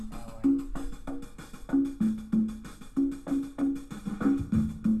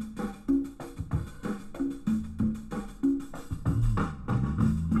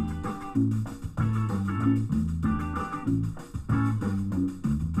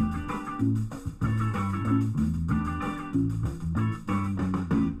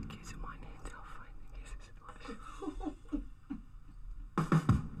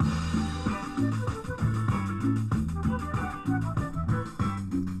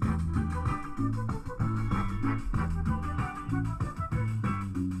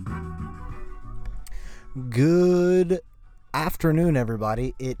Good afternoon,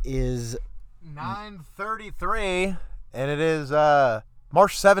 everybody. It is 9:33, and it is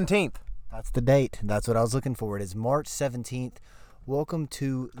March 17th. That's the date. That's what I was looking for. It is March 17th. Welcome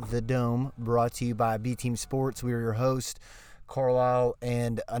to The Dome, brought to you by B Team Sports. We are your host, Carlisle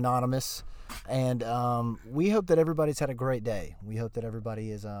and Anonymous. And we hope that everybody's had a great day. We hope that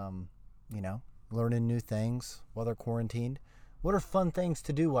everybody is, learning new things while they're quarantined. What are fun things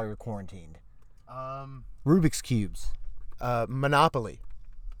to do while you're quarantined? Rubik's Cubes. Monopoly.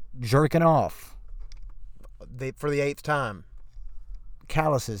 Jerking off. For the 8th time.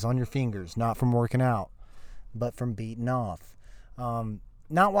 Calluses on your fingers, not from working out, but from beating off.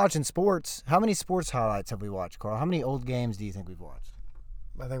 Not watching sports. How many sports highlights have we watched, Carl? How many old games do you think we've watched?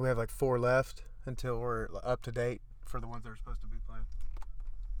 I think we have like 4 left until we're up to date for the ones that are supposed to be playing.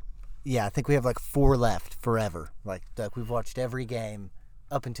 Yeah, I think we have like 4 left forever. Like we've watched every game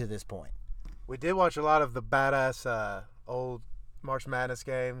up until this point. We did watch a lot of the badass old March Madness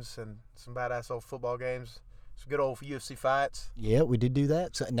games and some badass old football games. Some good old UFC fights. Yeah, we did do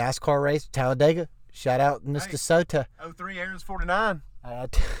that. So, NASCAR race, Talladega. Shout out Mr. Sota. 03 Aaron's 49. I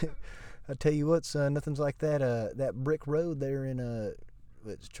tell you what, son, nothing's like that brick road there in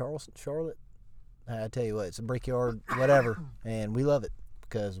Charleston, Charlotte. I tell you what, it's a brickyard, whatever, and we love it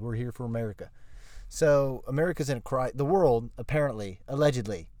because we're here for America. So America's in a crisis. The world, apparently,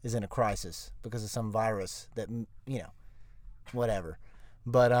 allegedly, is in a crisis because of some virus that, whatever.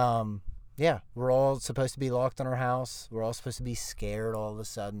 But, we're all supposed to be locked in our house. We're all supposed to be scared all of a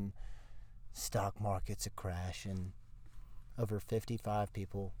sudden. Stock markets are crashing. Over 55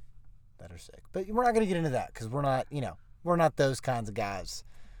 people that are sick. But we're not going to get into that because we're not those kinds of guys.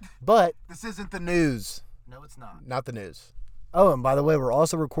 But this isn't the news. No, it's not. Not the news. Oh, and by the way, we're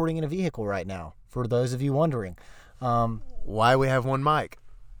also recording in a vehicle right now, for those of you wondering. Why we have one mic.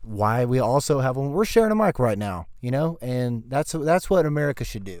 Why we also have one. We're sharing a mic right now, and that's what America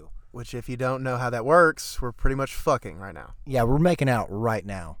should do. Which, if you don't know how that works, we're pretty much fucking right now. Yeah, we're making out right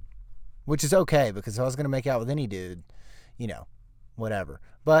now, which is okay because if I was going to make out with any dude, whatever.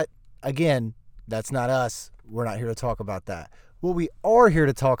 But, again, that's not us. We're not here to talk about that. What we are here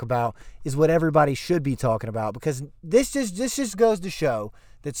to talk about is what everybody should be talking about because this just goes to show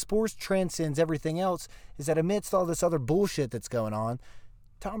that sports transcends everything else, is that amidst all this other bullshit that's going on,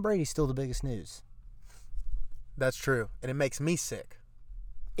 Tom Brady's still the biggest news. That's true, and it makes me sick.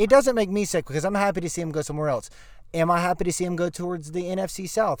 It doesn't make me sick because I'm happy to see him go somewhere else. Am I happy to see him go towards the NFC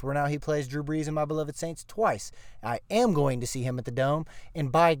South, where now he plays Drew Brees and my beloved Saints twice? I am going to see him at the Dome,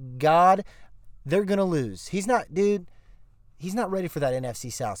 and by God, they're going to lose. He's not ready for that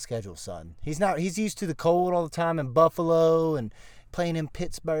NFC South schedule, son. He's used to the cold all the time in Buffalo and playing in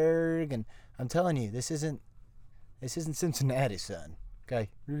Pittsburgh, and I'm telling you, this isn't Cincinnati, son. Okay?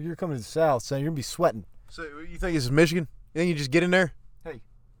 You're coming to the South, son. You're going to be sweating. So you think this is Michigan? You think you just get in there? Hey.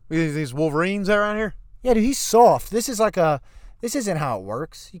 You think these Wolverines around here? Yeah, dude, he's soft. This isn't how it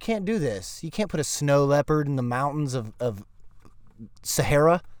works. You can't do this. You can't put a snow leopard in the mountains of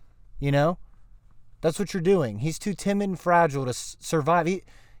Sahara, That's what you're doing. He's too timid and fragile to survive.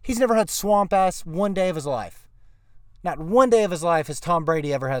 He's never had swamp ass one day of his life. Not one day of his life has Tom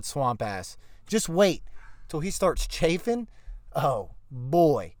Brady ever had swamp ass. Just wait till he starts chafing. Oh,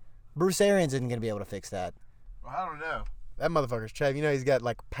 boy. Bruce Arians isn't going to be able to fix that. Well, I don't know. That motherfucker's chafe. He's got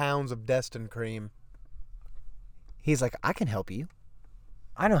like pounds of Destin cream. He's like, I can help you.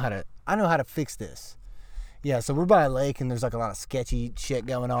 I know how to fix this. Yeah, so we're by a lake and there's like a lot of sketchy shit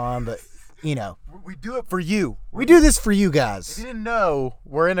going on, but we do it for you. We do this for you guys. If you didn't know,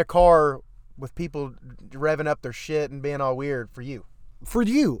 we're in a car with people revving up their shit and being all weird for you. For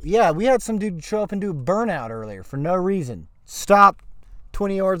you. Yeah, we had some dude show up and do a burnout earlier for no reason. Stopped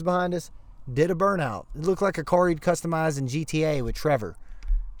 20 yards behind us, did a burnout. It looked like a car he'd customized in GTA with Trevor.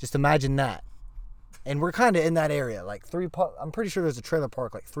 Just imagine that. And we're kind of in that area. I'm pretty sure there's a trailer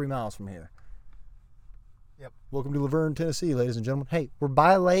park like 3 miles from here. Yep. Welcome to Laverne, Tennessee, ladies and gentlemen. Hey, we're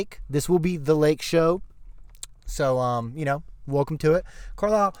by a lake. This will be the lake show. So, welcome to it.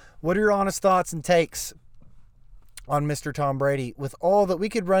 Carlisle, what are your honest thoughts and takes on Mr. Tom Brady? With all that, we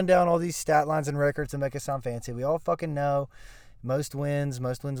could run down all these stat lines and records and make it sound fancy. We all fucking know most wins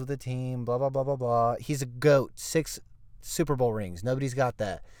with the team, blah, blah, blah, blah, blah. He's a GOAT. 6 Super Bowl rings. Nobody's got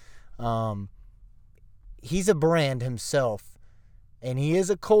that. He's a brand himself, and he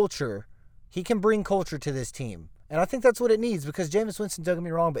is a culture. He can bring culture to this team. And I think that's what it needs because Jameis Winston, don't get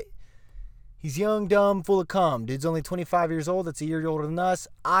me wrong, but he's young, dumb, full of cum. Dude's only 25 years old. That's a year older than us.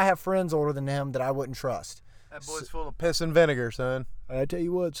 I have friends older than him that I wouldn't trust. That boy's full of piss and vinegar, son. I tell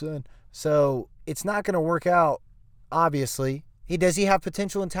you what, son. So it's not going to work out, obviously. Does he have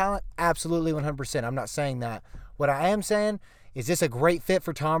potential and talent? Absolutely 100%. I'm not saying that. What I am saying is this a great fit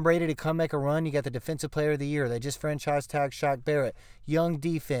for Tom Brady to come make a run? You got the Defensive Player of the Year. They just franchise tagged Shaq Barrett. Young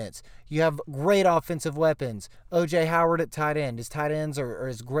defense. You have great offensive weapons. O.J. Howard at tight end. His tight ends are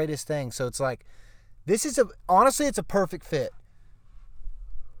his greatest thing. So it's like, honestly, it's a perfect fit.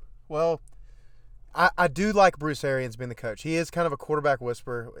 Well, I do like Bruce Arians being the coach. He is kind of a quarterback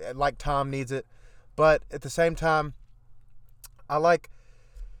whisperer, like Tom needs it. But at the same time, I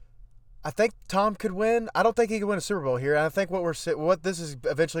think Tom could win. I don't think he could win a Super Bowl here. I think what this is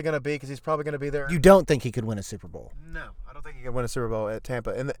eventually going to be, because he's probably going to be there. You don't think he could win a Super Bowl? No, I don't think he could win a Super Bowl at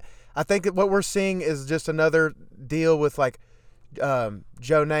Tampa. And I think that what we're seeing is just another deal with like Joe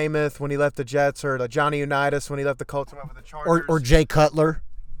Namath when he left the Jets, or like Johnny Unitas when he left the Colts and went with the Chargers, or Jay Cutler.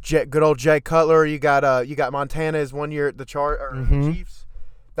 Good old Jay Cutler. You got Montana as 1 year at the Chiefs.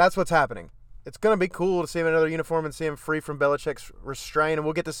 That's what's happening. It's going to be cool to see him in another uniform and see him free from Belichick's restraint. And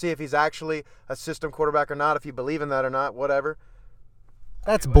we'll get to see if he's actually a system quarterback or not, if you believe in that or not, whatever.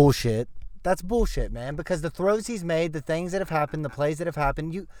 That's bullshit. That's bullshit, man. Because the throws he's made, the things that have happened, the plays that have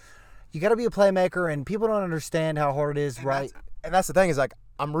happened, you got to be a playmaker, and people don't understand how hard it is, and right? That's the thing is, like,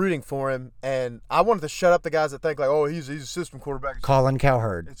 I'm rooting for him, and I wanted to shut up the guys that think, like, oh, he's a system quarterback. Colin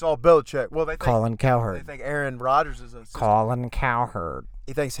Cowherd. It's all Belichick. Well, Colin Cowherd. They think Aaron Rodgers is a system. Colin Cowherd.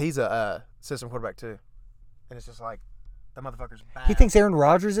 He thinks he's a system quarterback, too. And it's just like, that motherfucker's bad. He thinks Aaron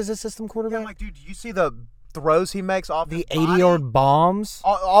Rodgers is a system quarterback? Yeah, I'm like, dude, do you see the throws he makes off the his 80-yard bombs?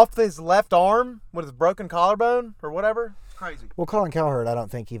 Off his left arm with his broken collarbone or whatever? It's crazy. Well, Colin Cowherd, I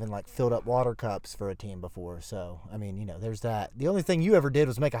don't think even like filled up water cups for a team before. So, I mean, there's that. The only thing you ever did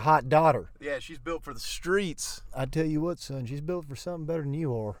was make a hot daughter. Yeah, she's built for the streets. I tell you what, son, she's built for something better than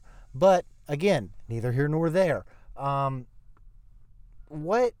you are. But, again, neither here nor there.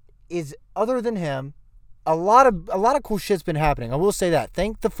 What is, other than him, a lot of cool shit's been happening. I will say that.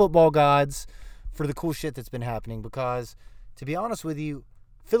 Thank the football gods for the cool shit that's been happening, because, to be honest with you,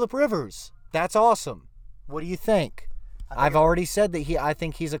 Phillip Rivers, that's awesome. What do you think? I've already said that I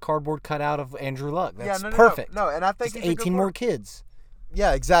think he's a cardboard cutout of Andrew Luck. That's perfect. No, and I think just he's 18 more kids.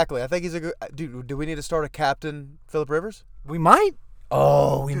 Yeah, exactly. I think he's a good dude. Do we need to start a captain, Phillip Rivers? We might.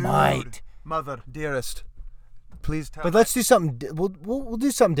 Oh, we might. Mother dearest, please tell. But let's do something. We'll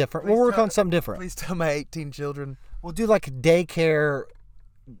do something different. We'll work on something different. Please tell my 18 children. We'll do like a daycare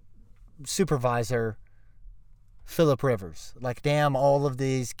supervisor, Phillip Rivers. Like, damn, all of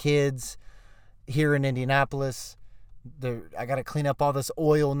these kids here in Indianapolis. I got to clean up all this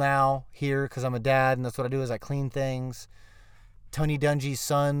oil now here because I'm a dad, and that's what I do is I clean things. Tony Dungy's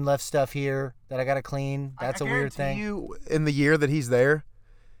son left stuff here that I got to clean. That's a weird thing. You, in the year that he's there,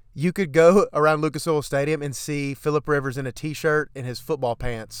 you could go around Lucas Oil Stadium and see Phillip Rivers in a T-shirt and his football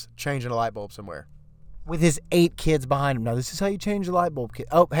pants changing a light bulb somewhere. With his 8 kids behind him. Now, this is how you change a light bulb.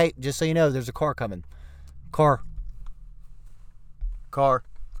 Oh, hey, just so you know, there's a car coming. Car.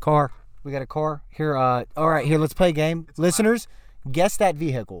 We got a car. Here, all right, here, let's play a game. Listeners, guess that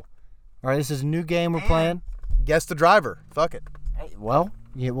vehicle. All right, this is a new game we're playing. Guess the driver. Fuck it. Hey, well,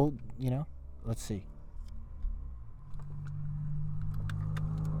 yeah, well, let's see.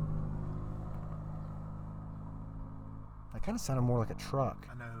 That kind of sounded more like a truck.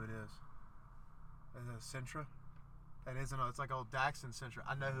 I know who it is. Is it a Sentra? It isn't. It's like old Daxton Sentra.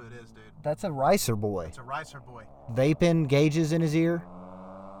 I know who it is, dude. That's a Ricer boy. It's a Ricer boy. Vaping, gauges in his ear.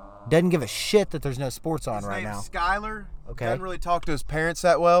 Doesn't give a shit that there's no sports on right now. His name's Skyler. Okay. Doesn't really talk to his parents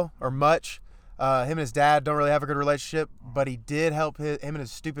that well or much. Him and his dad don't really have a good relationship, but he did help him and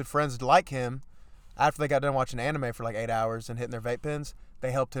his stupid friends like him. After they got done watching anime for like 8 hours and hitting their vape pens,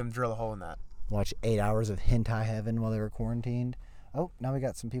 they helped him drill a hole in that. Watch 8 hours of hentai heaven while they were quarantined. Oh, now we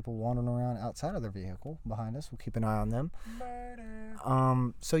got some people wandering around outside of their vehicle behind us. We'll keep an eye on them.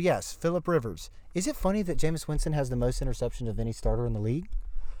 Murder. So yes, Phillip Rivers. Is it funny that Jameis Winston has the most interceptions of any starter in the league?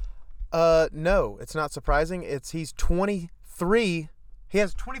 No, it's not surprising. He's 23. He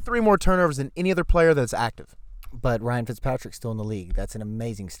has 23 more turnovers than any other player that's active. But Ryan Fitzpatrick's still in the league. That's an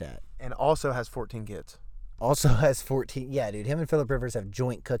amazing stat. And also has 14 kids. Also has 14. Yeah, dude. Him and Phillip Rivers have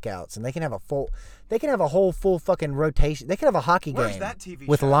joint cookouts, and they can have a whole full fucking rotation. They can have a hockey Where's game that TV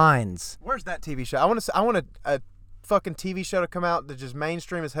with show? lines. Where's that TV show? I want a fucking TV show to come out that's just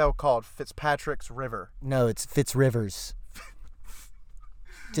mainstream as hell called Fitzpatrick's River. No, it's Fitz Rivers.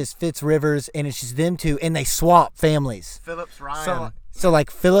 Just Fitz Rivers, and it's just them two, and they swap families. Phillips Ryan. So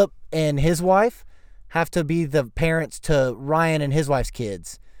like Phillip and his wife have to be the parents to Ryan and his wife's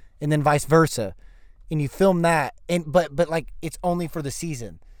kids, and then vice versa. And you film that, and but like it's only for the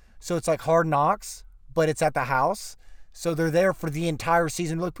season, so it's like Hard Knocks, but it's at the house. So they're there for the entire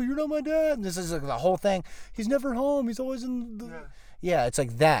season. Like, but you're not my dad. And this is like the whole thing. He's never home. He's always in the... Yeah, it's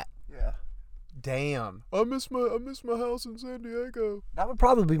like that. Yeah. Damn. I miss my house in San Diego. That would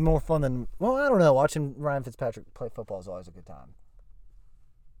probably be more fun than... Well, I don't know. Watching Ryan Fitzpatrick play football is always a good time.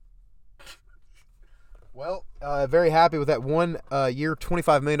 Well, very happy with that 1 year,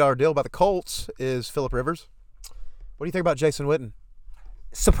 $25 million deal by the Colts is Phillip Rivers. What do you think about Jason Witten?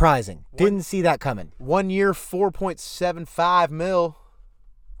 Surprising. Didn't see that coming. 1 year, $4.75 million.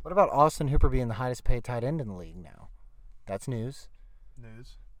 What about Austin Hooper being the highest paid tight end in the league now? That's news.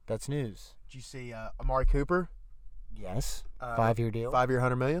 That's news. Did you see Amari Cooper? Yes. 5-year deal. 5 year,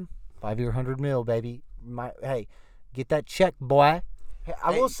 $100 million. 5-year, $100 million, baby. Hey, get that check, boy. Hey,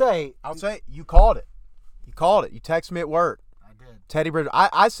 I'll say, you called it. You called it. You texted me at work. I did. Teddy Bridgewater.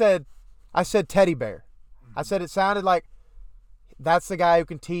 I said Teddy Bear. Mm-hmm. I said it sounded like that's the guy who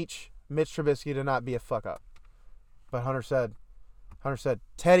can teach Mitch Trubisky to not be a fuck up. But Hunter said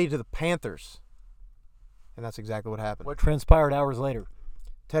Teddy to the Panthers. And that's exactly what happened. What transpired hours later?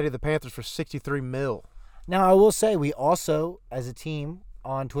 Teddy to the Panthers for $63 million. Now, I will say we also, as a team,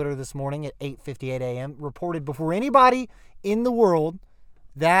 on Twitter this morning at 8:58 a.m., reported before anybody in the world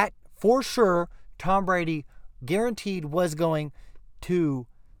that, for sure, Tom Brady guaranteed was going to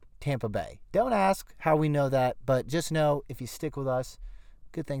Tampa Bay. Don't ask how we know that, but just know if you stick with us,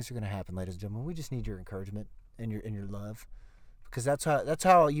 good things are going to happen, ladies and gentlemen. We just need your encouragement and your love, because that's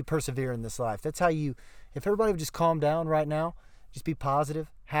how you persevere in this life. That's how you. If everybody would just calm down right now, just be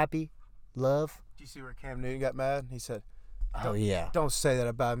positive, happy, love. Did you see where Cam Newton got mad? He said, "Oh yeah, don't say that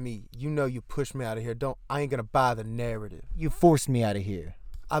about me. You know you pushed me out of here. I ain't gonna buy the narrative. You forced me out of here.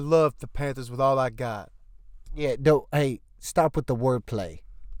 I love the Panthers with all I got." Yeah, don't. Hey, stop with the wordplay.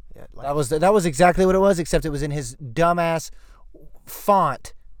 Yeah, that was exactly what it was, except it was in his dumbass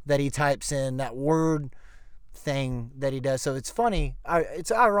font that he types in, that word thing that he does. So it's funny.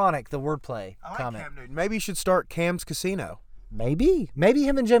 It's ironic, the wordplay comment. Cam Newton. Maybe you should start Cam's Casino. Maybe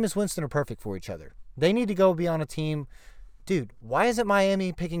him and Jameis Winston are perfect for each other. They need to go be on a team. Dude, why isn't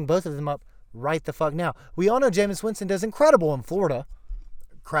Miami picking both of them up right the fuck now? We all know Jameis Winston does incredible in Florida.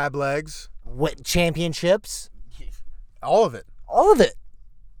 Crab legs. What, championships? All of it. All of it.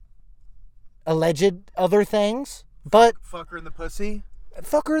 Alleged other things, but... Fucker in the pussy.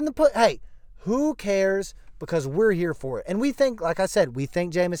 Fucker in the pussy. Hey, who cares? Because we're here for it. And we think, like I said, we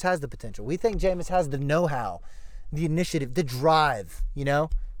think Jameis has the potential. We think Jameis has the know-how, the initiative, the drive, that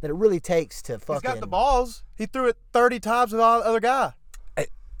it really takes to fucking... He's got the balls. He threw it 30 times with the other guy.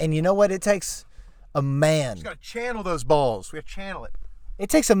 And you know what? It takes a man. He's got to channel those balls. We have to channel it. It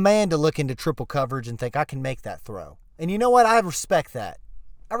takes a man to look into triple coverage and think, I can make that throw. And you know what? I respect that.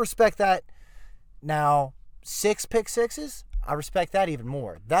 Now, 6 pick sixes, I respect that even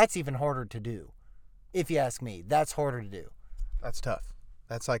more. That's even harder to do. If you ask me, that's harder to do. That's tough.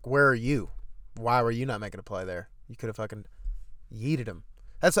 That's like, where are you? Why were you not making a play there? You could have fucking yeeted him.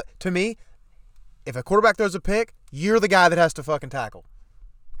 That's to me, if a quarterback throws a pick, you're the guy that has to fucking tackle.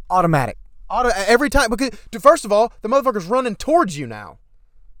 Automatic. Every time. Because, first of all, the motherfucker's running towards you now.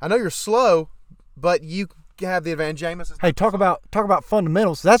 I know you're slow, but you have the advantage. Jameis. Hey, talk about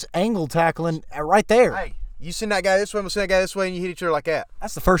fundamentals. That's angle tackling right there. Hey, you send that guy this way, I'm going to send that guy this way, and you hit each other like that.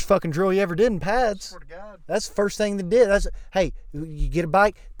 That's the first fucking drill you ever did in pads. Swear to God. That's the first thing they did. Hey, you get a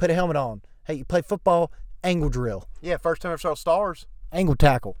bike, put a helmet on. Hey, you play football, angle drill. Yeah, first time I saw stars. Angle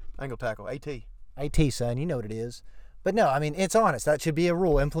tackle. AT. AT, son. You know what it is. But no, I mean, it's honest. That should be a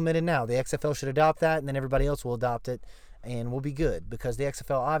rule implemented now. The XFL should adopt that, and then everybody else will adopt it, and we'll be good. Because the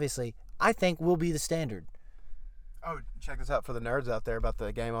XFL, obviously, I think will be the standard. Oh, check this out for the nerds out there about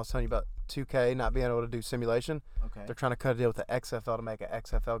the game I was telling you about 2K not being able to do simulation. Okay. They're trying to cut a deal with the XFL to make an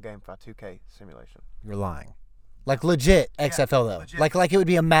XFL game for a 2K simulation. You're lying. Like legit XFL, though. Legit. Like it would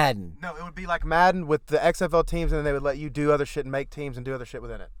be a Madden. No, it would be like Madden with the XFL teams, and then they would let you do other shit and make teams and do other shit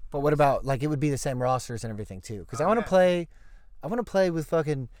within it. But what about, like, it would be the same rosters and everything, too. Because I want to play with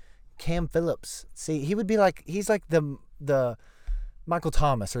fucking Cam Phillips. See, he would be like, he's like the Michael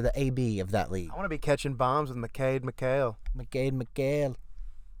Thomas or the AB of that league. I want to be catching bombs with McCade McHale.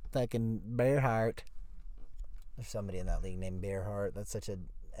 Fucking Bearhart. There's somebody in that league named Bearhart. That's such an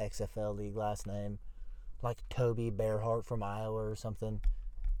XFL league last name. Like Toby Bearhart from Iowa or something.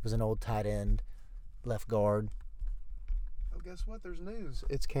 Was an old tight end, left guard. Oh, guess what? There's news.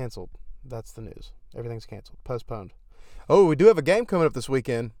 It's canceled. That's the news. Everything's canceled. Postponed. Oh, we do have a game coming up this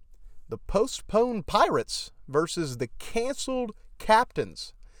weekend. The postponed Pirates versus the canceled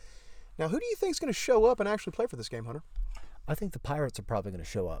Captains. Now, who do you think is going to show up and actually play for this game, Hunter? I think the Pirates are probably going to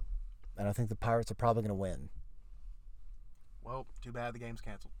show up. And I think the Pirates are probably going to win. Well, too bad the game's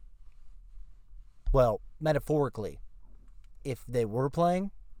canceled. Well, metaphorically. if they were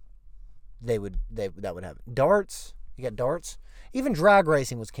playing, that would happen. Darts, you got darts. Even drag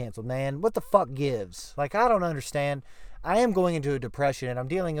racing was canceled, man. What the fuck gives? Like, I don't understand. I am going into a depression, and I'm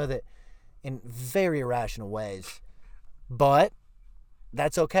dealing with it in very irrational ways. But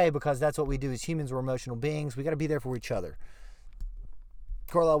that's okay, because that's what we do as humans. We're emotional beings. We got to be there for each other.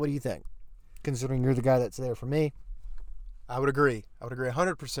 Carlisle, what do you think? Considering you're the guy that's there for me. I would agree.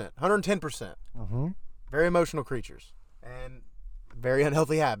 100%. 110%. Mm-hmm. Very emotional creatures. And very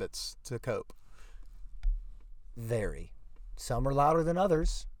unhealthy habits to cope. Very. Some are louder than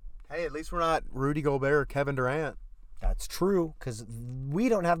others. Hey, at least we're not Rudy Gobert or Kevin Durant. That's true, because we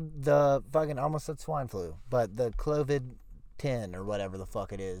don't have the fucking, I almost said swine flu, but the COVID-10 or whatever the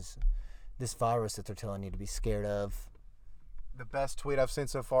fuck it is. This virus that they're telling you to be scared of. The best tweet I've seen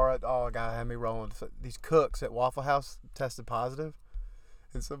so far, God had me rolling. These cooks at Waffle House tested positive.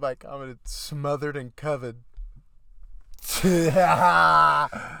 And somebody commented, smothered and covered.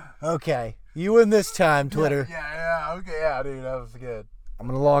 Okay. You win this time, Twitter. Yeah. Okay, yeah, dude, that was good. I'm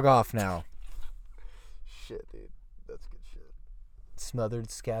going to log off now. Shit, dude. That's good shit. Smothered,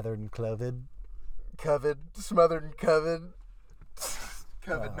 scathered, and clovid. Covered, smothered and covered.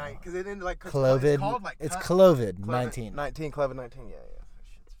 COVID-19, because it ended like Clovid. It's called like it's Clovid 19. 19, Clovid-19,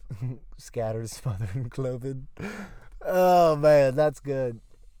 yeah. Scattered, smothered, and clovid. Oh man, that's good.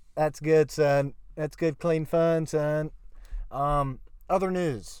 That's good, son. That's good, clean fun, son. Other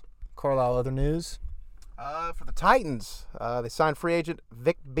news, Carlisle. Other news. For the Titans, they signed free agent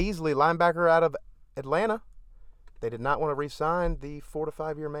Vic Beasley, linebacker out of Atlanta. They did not want to re-sign the 4 to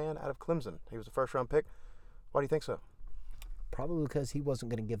 5 year man out of Clemson. He was a first-round pick. Why do you think so? Probably because he wasn't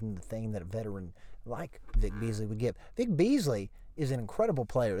going to give them the thing that a veteran like Vic Beasley would give. Vic Beasley is an incredible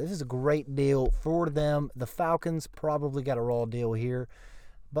player. This is a great deal for them. The Falcons probably got a raw deal here,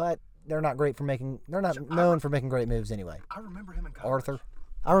 but they're not great for making. They're not known for making great moves anyway. I remember him in college. Arthur.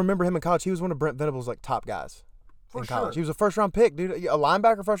 I remember him in college. He was one of Brent Venables' top guys in college. Sure. He was a first-round pick, dude. A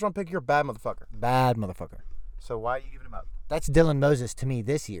linebacker first-round pick, you're a bad motherfucker. Bad motherfucker. So why are you giving him up? That's Dylan Moses to me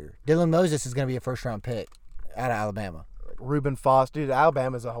this year. Dylan Moses is going to be a first-round pick out of Alabama. Reuben Foss, dude.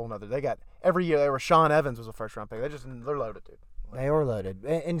 Alabama's a whole nother. They got every year. They were Sean Evans was a first-round pick. They're loaded, dude. They are loaded.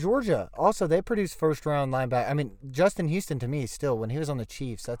 In Georgia, also, they produce first-round linebacker. I mean, Justin Houston, to me, still, when he was on the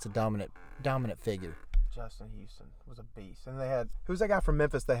Chiefs, that's a dominant figure. Justin Houston was a beast. And they had, who's that guy from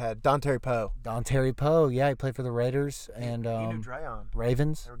Memphis they had? Dontari Poe. Dontari Poe, yeah, he played for the Raiders and he knew Drayon.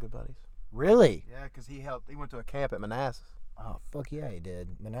 Ravens. They were good buddies. Really? Yeah, because he went to a camp at Manassas. Oh, fuck yeah, he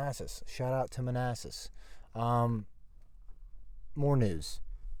did. Manassas. Shout out to Manassas. More news.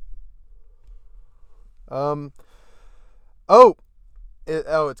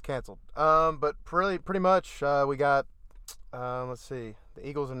 It's canceled. But pretty much we got. Let's see. The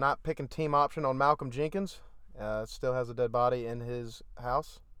Eagles are not picking team option on Malcolm Jenkins. Still has a dead body in his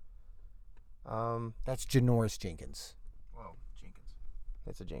house. That's Janoris Jenkins. Well, Jenkins.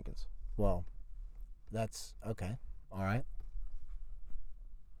 It's a Jenkins. Well, that's okay. All right.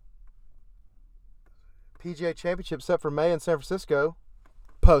 PGA Championship set for May in San Francisco.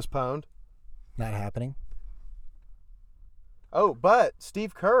 Postponed. Not happening. Oh, but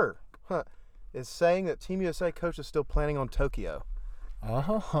Steve Kerr is saying that Team USA coach is still planning on Tokyo.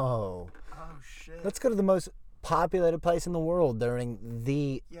 Oh, shit. Let's go to the most populated place in the world during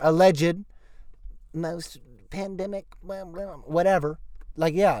the alleged most pandemic, whatever.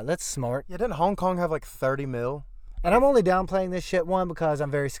 Like, yeah, that's smart. Yeah, didn't Hong Kong have 30 mil? And I'm only downplaying this shit, one, because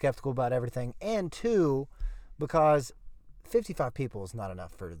I'm very skeptical about everything, and two, because 55 people is not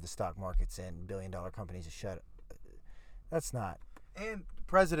enough for the stock markets and billion-dollar companies to shut. That's not. And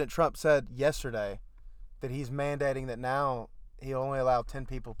President Trump said yesterday that he's mandating that now he'll only allow 10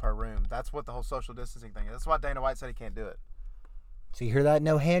 people per room. That's what the whole social distancing thing is. That's why Dana White said he can't do it. So you hear that?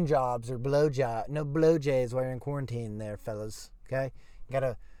 No hand jobs or no blowjays while you're in quarantine there, fellas. Okay? You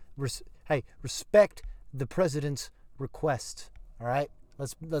gotta, respect the president's request. All right?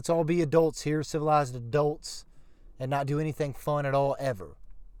 Let's all be adults here, civilized adults, and not do anything fun at all ever.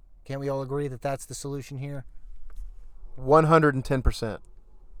 Can't we all agree that that's the solution here? 110%.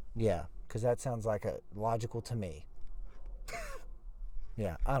 Yeah, because that sounds like a logical to me.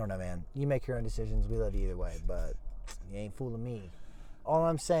 Yeah, I don't know, man. You make your own decisions. We love you either way, but you ain't fooling me. All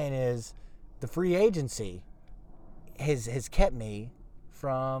I'm saying is the free agency has kept me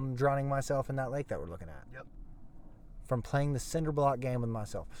from drowning myself in that lake that we're looking at. Yep. From playing the cinder block game with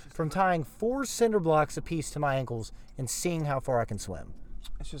myself. From tying 4 cinder blocks apiece to my ankles and seeing how far I can swim.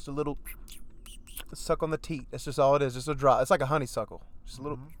 It's just a little suck on the teat. That's just all it is. Just a drop. It's like a honeysuckle. Just a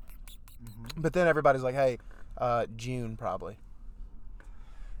little. Mm-hmm. But then everybody's like, hey, June probably.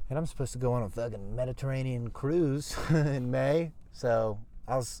 And I'm supposed to go on a fucking Mediterranean cruise in May. So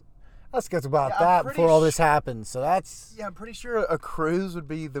I was skeptical about that before all this happened. So that's... Yeah, I'm pretty sure a cruise would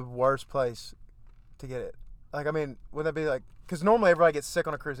be the worst place to get it. Like, I mean, would that be like... Because normally everybody gets sick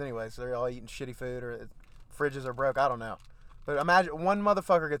on a cruise anyway, so they're all eating shitty food or fridges are broke. I don't know. But imagine one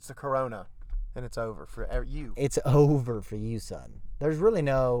motherfucker gets the corona and it's over for you. It's over for you, son. There's really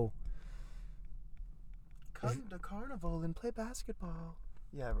no... Come to Carnival and play basketball.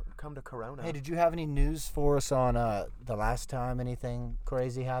 Yeah, come to Corona. Hey, did you have any news for us on the last time anything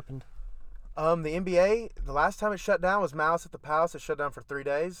crazy happened? The NBA, the last time it shut down was Malice at the Palace. It shut down for 3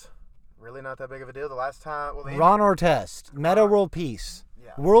 days. Really not that big of a deal. The last time... Well, Ron Artest, Meta World Peace.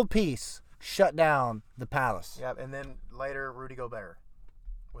 Yeah. World Peace shut down the Palace. Yeah, and then later Rudy Gobert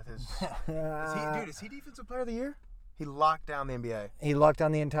with his... is he Defensive Player of the Year? He locked down the NBA. He locked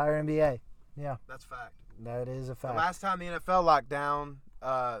down the entire NBA. Yeah. That's fact. That is a fact. The last time the NFL locked down...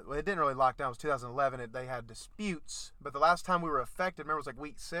 well, it didn't really lock down. It was 2011. They had disputes. But the last time we were affected, remember, it was like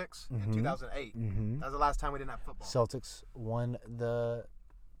week 6 in 2008. Mm-hmm. That was the last time we didn't have football. Celtics won the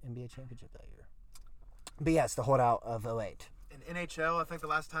NBA championship that year. But yes, the holdout of 08. In NHL, I think the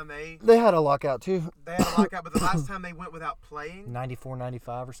last time they had a lockout too. had a lockout, but the last time they went without playing. 94,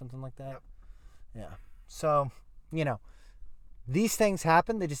 95 or something like that. Yep. Yeah. So, these things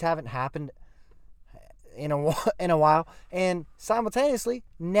happen. They just haven't happened in a while, and simultaneously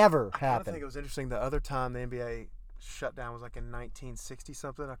never I happened. think it was interesting. The other time the NBA shut down was like in 1960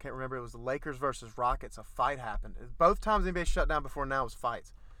 something. I can't remember. It was the Lakers versus Rockets. A fight happened. Both times the NBA shut down before now was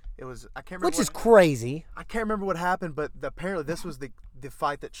fights. It was I can't remember. Which is crazy. I can't remember what happened, but apparently this was the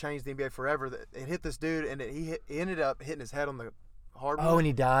fight that changed the NBA forever. It hit this dude, and he ended up hitting his head on the hardwood. Oh, and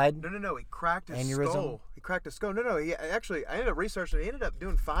he died? No. He cracked his Aneurysm? skull. He cracked his skull. No. He actually, I ended up researching it. He ended up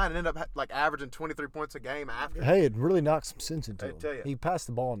doing fine and ended up like averaging 23 points a game after. Hey, it really knocked some sense into him. I tell you. He passed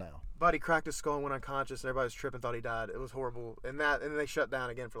the ball now. But he cracked his skull and went unconscious, and everybody was tripping, thought he died. It was horrible. And then they shut down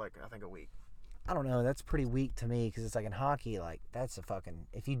again for like, I think, a week. I don't know. That's pretty weak to me because it's like in hockey, like that's a fucking.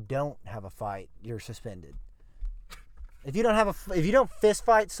 If you don't have a fight, you're suspended. If you don't fist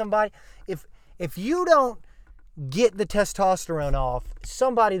fight somebody, if you don't get the testosterone off,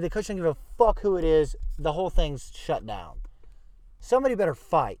 somebody, the coach doesn't give a fuck who it is, the whole thing's shut down. Somebody better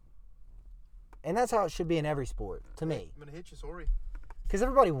fight, and that's how it should be in every sport to me. I'm gonna hit you, sorry. Because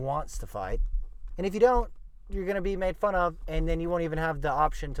everybody wants to fight, and if you don't, you're going to be made fun of, and then you won't even have the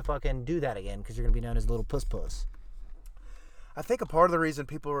option to fucking do that again because you're going to be known as a little puss. I think a part of the reason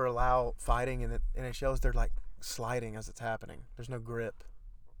people are allowed fighting in the NHL is they're like sliding as it's happening. There's no grip.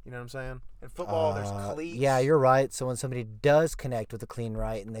 You know what I'm saying? In football, there's cleats. Yeah, you're right. So when somebody does connect with a clean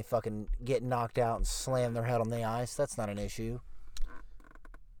right and they fucking get knocked out and slam their head on the ice, that's not an issue.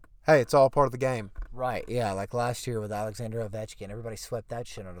 Hey, it's all part of the game. Right, yeah, like last year with Alexander Ovechkin, everybody swept that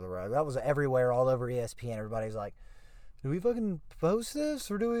shit under the rug. That was everywhere, all over ESPN. Everybody's like, do we fucking post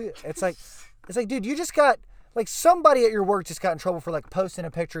this or do we? It's like, dude, you just got, like somebody at your work just got in trouble for like posting a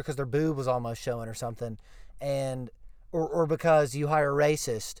picture because their boob was almost showing or something, and or because you hire a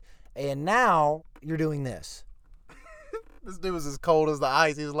racist, and now you're doing this. This dude was as cold as the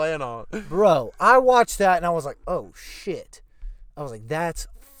ice he was laying on. Bro, I watched that and I was like, oh shit. I was like, that's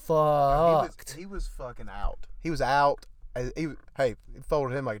fucked. He was fucking out. He was out. He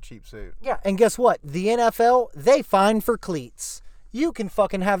folded him like a cheap suit. Yeah, and guess what? The NFL, they fine for cleats. You can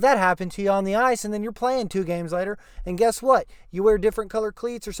fucking have that happen to you on the ice, and then you're playing 2 games later, and guess what? You wear different color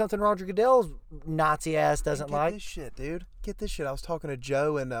cleats or something Roger Goodell's Nazi ass doesn't like. Get this shit, dude. Get this shit. I was talking to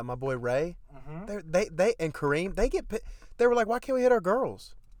Joe and my boy Ray. Mm-hmm. They and Kareem, they were like, why can't we hit our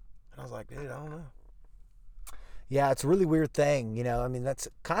girls? And I was like, dude, I don't know. Yeah, it's a really weird thing, you know. I mean, that's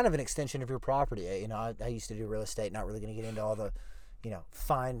kind of an extension of your property. You know, I used to do real estate, not really going to get into all the,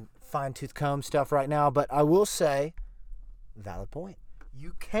 fine-tooth comb stuff right now. But I will say, valid point.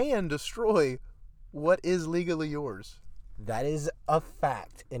 You can destroy what is legally yours. That is a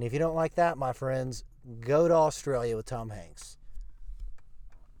fact. And if you don't like that, my friends, go to Australia with Tom Hanks.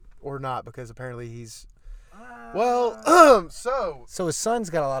 Or not, because apparently he's... Well, So his son's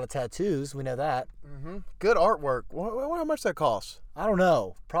got a lot of tattoos. We know that. Mm-hmm. Good artwork. How much that costs? I don't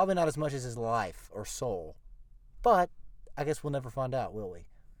know. Probably not as much as his life or soul. But I guess we'll never find out, will we?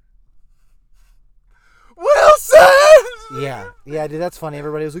 Wilson! Yeah, dude, that's funny.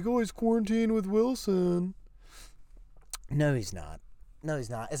 Everybody was like, oh, he's quarantined with Wilson. No, he's not.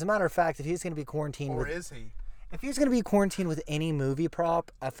 As a matter of fact, if he's going to be quarantined Or is he? If he was going to be quarantined with any movie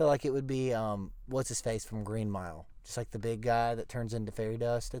prop, I feel like it would be, what's his face from Green Mile? Just like the big guy that turns into fairy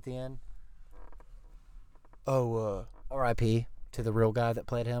dust at the end. Oh, R.I.P. to the real guy that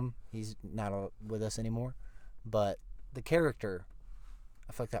played him. He's not with us anymore. But the character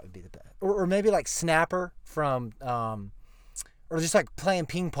I feel like that would be the best. Or maybe like Snapper from, or just like playing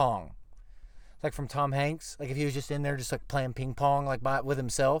ping pong. Like from Tom Hanks. Like if he was just in there just like playing ping pong like with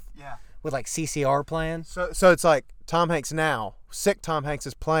himself. Yeah. With like CCR playing. So it's like Tom Hanks now. Sick Tom Hanks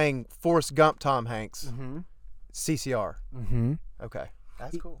is playing Forrest Gump Tom Hanks. Mm-hmm. CCR. Mm-hmm. Okay.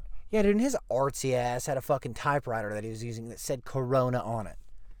 That's cool. Yeah, dude, and his artsy ass had a fucking typewriter that he was using that said Corona on it.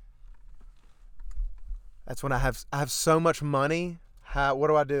 That's when I have so much money.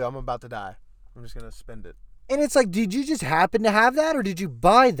 What do? I'm about to die. I'm just gonna spend it. And it's like, did you just happen to have that, or did you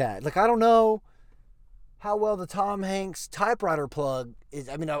buy that? Like, I don't know how well the Tom Hanks typewriter plug is.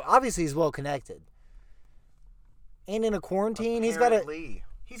 I mean, obviously he's well connected. And in a quarantine, Apparently.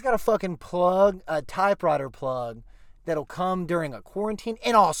 he's got a fucking plug, a typewriter plug that'll come during a quarantine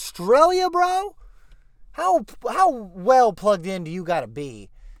in Australia, bro. How well plugged in do you got to be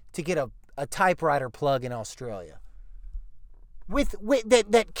to get a typewriter plug in Australia? With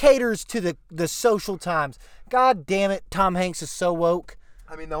that caters to the social times. God damn it, Tom Hanks is so woke.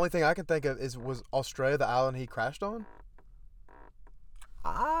 I mean, the only thing I can think of was Australia the island he crashed on?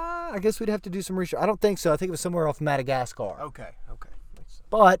 I guess we'd have to do some research. I don't think so. I think it was somewhere off Madagascar. Okay.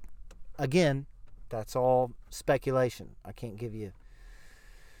 But again, that's all speculation. I can't give you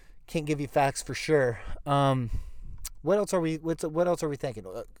facts for sure. What else are we thinking?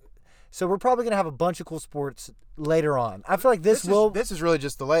 So we're probably gonna have a bunch of cool sports later on. I feel like this is really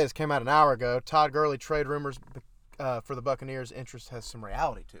just the latest. Came out an hour ago. Todd Gurley trade rumors for the Buccaneers. Interest has some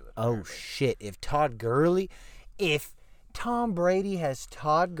reality to it. Oh shit! If Tom Brady has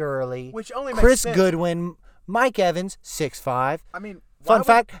Todd Gurley, which only makes Chris sense. Goodwin, Mike Evans, 6'5". I mean, fun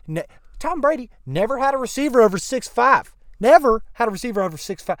fact: Tom Brady never had a receiver over 6'5". Never had a receiver over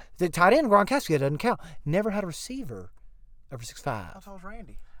 6'5". The tight end Gronkowski doesn't count. Never had a receiver over 6'5". How tall's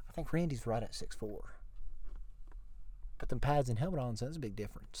Randy? I think Randy's right at 6'4". Put them pads and helmet on, so that's a big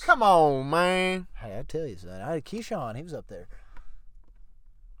difference. Come on, man. Hey, I tell you, son. I had Keyshawn. He was up there.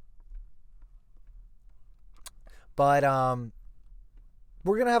 But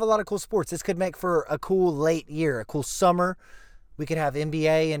we're going to have a lot of cool sports. This could make for a cool late year, a cool summer. We could have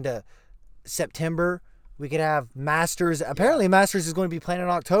NBA into September. We could have Masters. Apparently, Masters is going to be playing in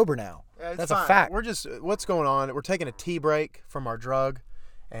October now. Yeah, that's fine. a fact. We're just, what's going on? We're taking a tea break from our drug,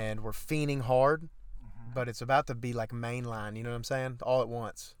 and we're fiending hard. But it's about to be like mainline, you know what I'm saying? All at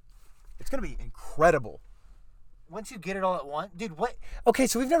once. It's going to be incredible. Once you get it all at once. Dude, what? Okay,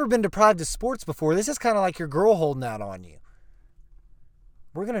 so we've never been deprived of sports before. This is kind of like your girl holding out on you.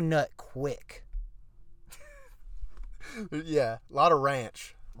 We're going to nut quick. Yeah, a lot of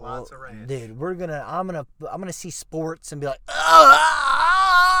ranch. Lots of ranch. Dude, I'm gonna see sports and be like, ah!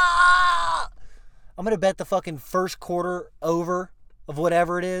 I'm going to bet the fucking first quarter over of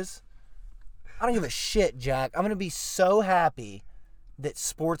whatever it is. I don't give a shit, Jack. I'm going to be so happy that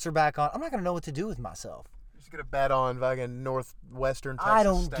sports are back on. I'm not going to know what to do with myself. You're just going to bet on fucking Northwestern Texas I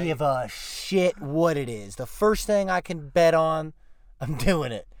don't State. give a shit what it is. The first thing I can bet on, I'm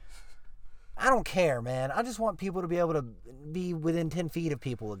doing it. I don't care, man. I just want people to be able to be within 10 feet of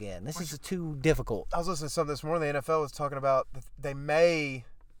people again. This is too difficult. I was listening to something this morning. The NFL was talking about they may,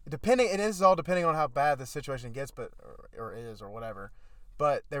 depending, and this is all depending on how bad the situation gets, or is, or whatever.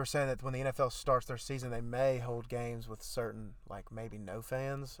 But they were saying that when the NFL starts their season, they may hold games with certain, like maybe no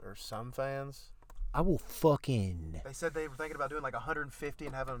fans or some fans. I will fucking... They said they were thinking about doing like 150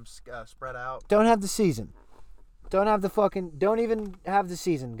 and having them spread out. Don't have the season. Don't even have the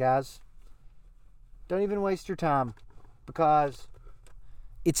season, guys. Don't even waste your time. Because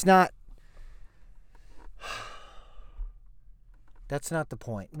it's not... That's not the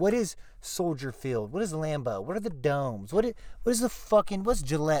point. What is Soldier Field? What is Lambeau? What are the domes? What's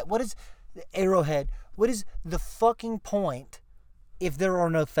Gillette? What is the Arrowhead? What is the fucking point if there are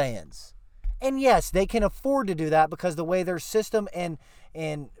no fans? And yes, they can afford to do that because the way their system and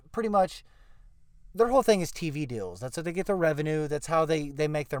pretty much their whole thing is TV deals. That's how they get their revenue. That's how they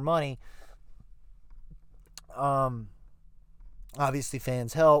make their money. Obviously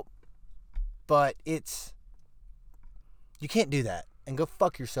fans help, but you can't do that. And go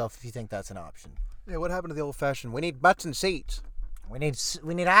fuck yourself if you think that's an option. Yeah, what happened to the old fashioned? We need butts and seats. We need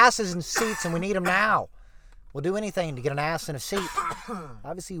asses and seats, and we need them now. We'll do anything to get an ass in a seat.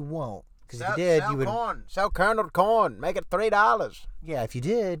 Obviously, you won't. Because if you did, you would... Sell kerneled corn. Make it $3. Yeah, if you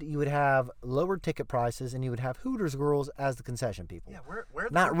did, you would have lower ticket prices, and you would have Hooters girls as the concession people. Yeah, where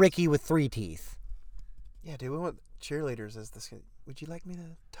not Ricky with 3 teeth. Yeah, dude, we want cheerleaders as this. Would you like me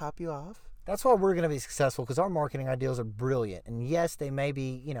to top you off? That's why we're going to be successful, because our marketing ideas are brilliant. And yes, they may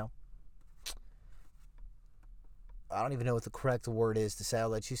be, I don't even know what the correct word is to say. I'll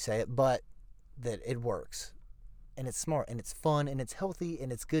let you say it, but that it works. and it's smart and it's fun and it's healthy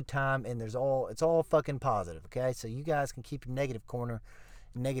and it's good time and it's all fucking positive, okay? So you guys can keep your negative corner,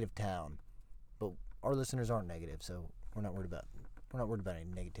 negative town. But our listeners aren't negative, so we're not worried about any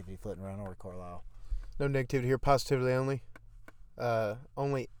negativity floating around or Carlisle. No negativity here, positively only.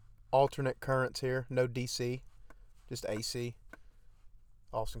 Only alternate currents here, no DC, just AC.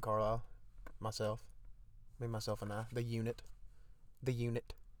 Austin, Carlisle, myself, myself and I, the unit.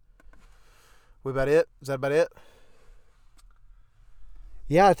 We about it? Is that about it?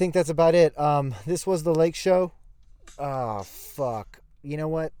 Yeah, I think that's about it. This was the Lake Show. Oh, fuck. You know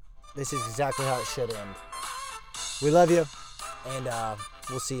what? This is exactly how it should end. We love you, and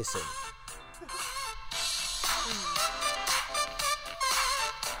we'll see you soon.